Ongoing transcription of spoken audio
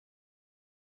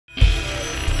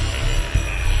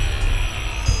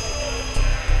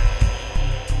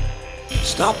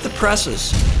Stop the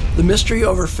presses. The mystery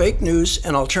over fake news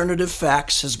and alternative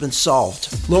facts has been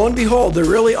solved. Lo and behold, there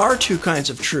really are two kinds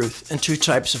of truth and two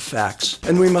types of facts.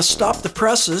 And we must stop the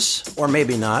presses, or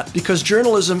maybe not, because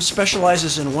journalism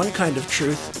specializes in one kind of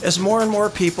truth as more and more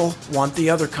people want the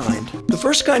other kind. The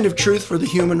first kind of truth for the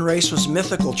human race was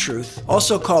mythical truth,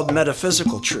 also called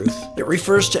metaphysical truth. It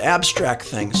refers to abstract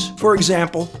things. For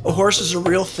example, a horse is a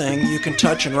real thing you can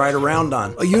touch and ride around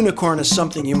on. A unicorn is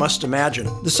something you must imagine.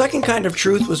 The second kind of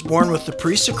truth was born with the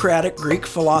pre-Socratic Greek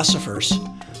philosophers.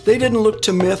 They didn't look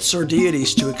to myths or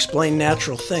deities to explain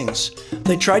natural things.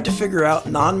 They tried to figure out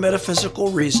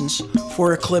non-metaphysical reasons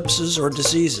for eclipses or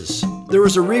diseases. There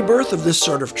was a rebirth of this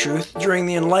sort of truth during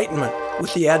the Enlightenment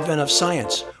with the advent of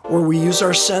science, where we use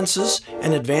our senses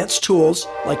and advanced tools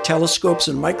like telescopes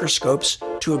and microscopes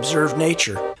to observe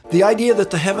nature. The idea that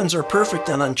the heavens are perfect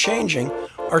and unchanging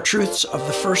are truths of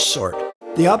the first sort.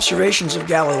 The observations of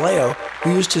Galileo,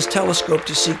 who used his telescope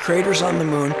to see craters on the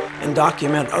moon and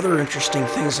document other interesting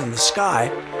things in the sky,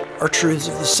 are truths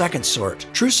of the second sort.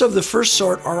 Truths of the first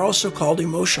sort are also called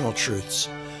emotional truths,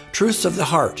 truths of the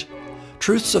heart.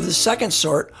 Truths of the second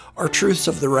sort are truths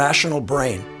of the rational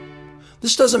brain.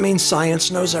 This doesn't mean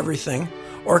science knows everything,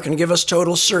 or can give us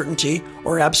total certainty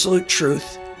or absolute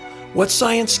truth. What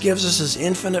science gives us is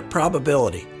infinite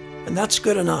probability. And that's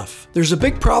good enough. There's a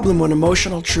big problem when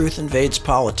emotional truth invades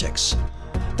politics.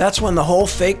 That's when the whole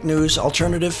fake news,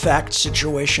 alternative fact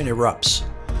situation erupts.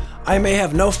 I may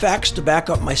have no facts to back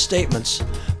up my statements,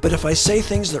 but if I say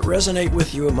things that resonate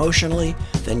with you emotionally,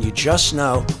 then you just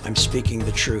know I'm speaking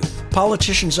the truth.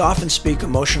 Politicians often speak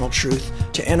emotional truth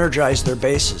to energize their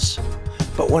bases.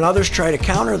 But when others try to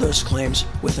counter those claims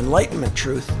with Enlightenment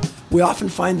truth, we often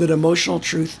find that emotional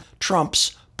truth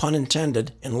trumps, pun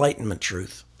intended, Enlightenment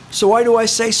truth. So why do I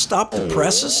say stop the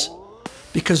presses?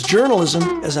 Because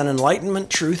journalism is an Enlightenment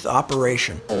truth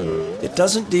operation. It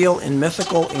doesn't deal in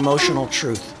mythical, emotional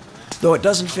truth, though it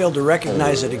doesn't fail to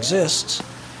recognize it exists,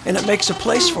 and it makes a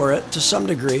place for it to some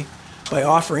degree by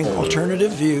offering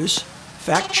alternative views,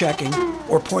 fact-checking,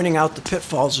 or pointing out the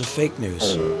pitfalls of fake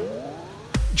news.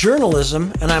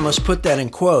 Journalism, and I must put that in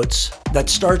quotes, that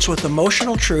starts with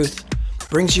emotional truth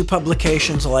brings you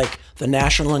publications like the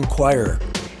National Enquirer,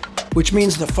 which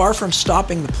means that far from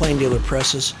stopping the plain dealer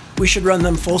presses, we should run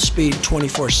them full speed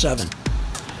 24/7.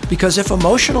 Because if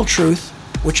emotional truth,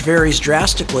 which varies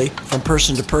drastically from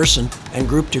person to person and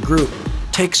group to group,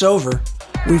 takes over,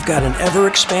 we've got an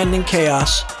ever-expanding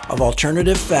chaos of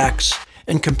alternative facts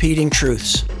and competing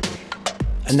truths.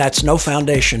 And that's no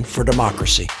foundation for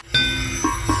democracy.